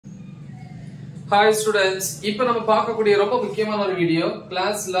Hi students, இப்போ நம்ம பார்க்கக்கூடிய ரொம்ப முக்கியமான ஒரு video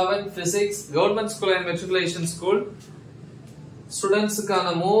class 11 physics government school and matriculation school ஸ்டூடண்ட்ஸ்க்கான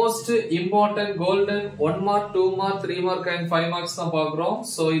most important golden 1 mark 2 mark 3 mark and 5 marks தான் பார்க்கிறோம்.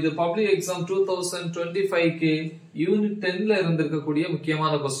 சோ இது public exam 2025 க்கு யூனிட் 10 ல இருந்திருக்கக்கூடிய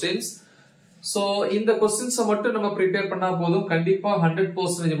முக்கியமான क्वेश्चंस. சோ இந்த क्वेश्चंस மட்டும் நம்ம prepare பண்ணா போதும், கண்டிப்பா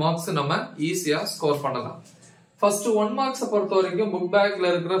 100% மார்க்ஸ் நம்ம ஈஸியா ஸ்கோர் பண்ணலாம். First 1 marks பொறுத்த வரைக்கும் book bag ல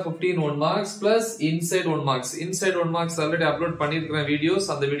இருக்கிற 15 1 marks plus inside 1 marks. Inside 1 marks already upload பண்ணிருக்கிற videos,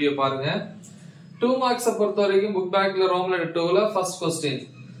 அந்த வீடியோ பாருங்க. 2 marks பொறுத்த வரைக்கும் book bag ல ரோம் லெட்டர் 2 ல first question.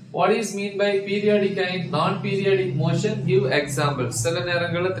 What is mean by periodic and non-periodic motion? Give examples. சில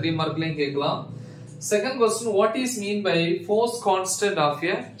நேரங்கள்ல 3 மார்க்லயும் கேட்கலாம். Second question, what is mean by force constant of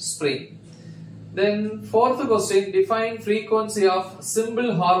a spring? Then fourth question, define frequency of simple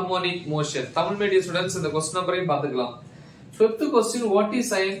harmonic motion. Tamil medium students in the question number paathukalam. Fifth question, what is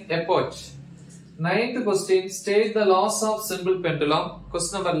an epoch? Ninth question, state the laws of simple pendulum.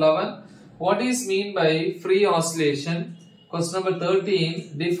 Question number 11, what is mean by free oscillation? Question number 13,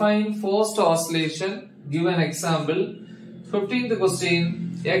 define forced oscillation. Give an example. 15th question,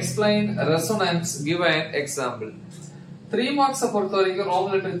 explain resonance. Give an example. 3 marks பொறுத்த வரைக்கும் Rome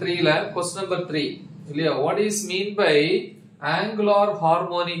letter 3 ல question number 3 இல்லையா, what is mean by angular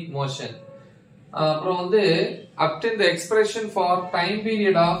harmonic motion? அப்புறம் வந்து obtain the expression for time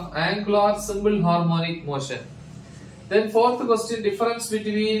period of angular simple harmonic motion. Then fourth question, difference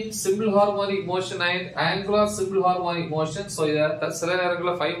between simple harmonic motion and angular simple harmonic motion. So இத சில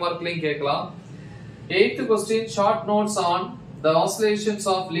நேரங்கள்ல 5 மார்க்லயும் கேட்கலாம். 8th question, short notes on the oscillations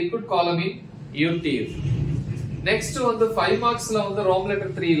of liquid column in UTF. Next வந்து 5 marks ல வந்து Rome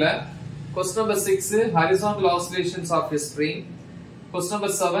letter 3 ல question number 6, horizontal oscillations of a spring. Question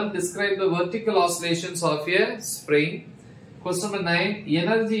number 7, describe the vertical oscillations of a spring. Question number 9,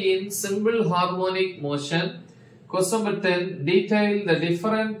 energy in simple harmonic motion. Question number 10, detail the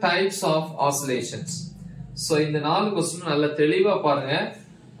different types of oscillations. So இந்த 4 question நல்ல தெளிவா பாருங்க.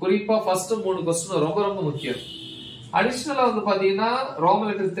 குறிப்பா first 3 question ரொம்ப ரொம்ப முக்கியம். Additionally வந்து பாத்தீங்கன்னா ரோம்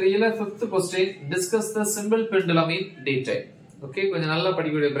லெட்டர் 3 ல 5th question, discuss the simple pendulum in detail. Okay, கொஞ்சம் நல்லா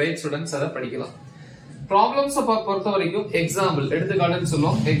படிக்கக்கூடிய பிரைட் ஸ்டூடண்ட்ஸ் அத படிக்கலாம். ப்ராப்ளம்ஸ் பொறுத்த வரைக்கும் எக்ஸாம்பிள் எடுத்துக்காட்டுன்னு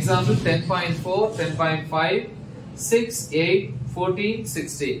சொல்லுவோம். எக்ஸாம்பிள் 10.4, 10.5, 6, 8, 14,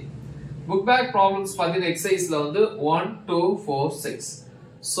 16. புக் பேக் ப்ராப்ளம்ஸ் பாத்தீங்கன்னா எக்ஸசைஸ்ல வந்து 1, 2, 4, 6.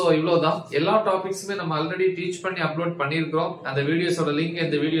 சோ இவ்வளவுதான். எல்லா டாபிக்ஸுமே நம்ம ஆல்ரெடி டீச் பண்ணி அப்லோட் பண்ணிருக்கிறோம். அந்த வீடியோஸோட லிங்க்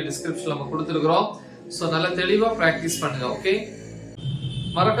இந்த வீடியோ டிஸ்கிரிப்ஷன்ல நம்ம கொடுத்திருக்கிறோம். சோ நல்ல தெளிவா பிராக்டிஸ் பண்ணுங்க. ஓகே,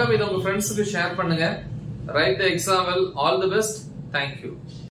 மறக்காம இத உங்க ஃப்ரெண்ட்ஸ்க்கு ஷேர் பண்ணுங்க. Write the example. All the best. Thank you.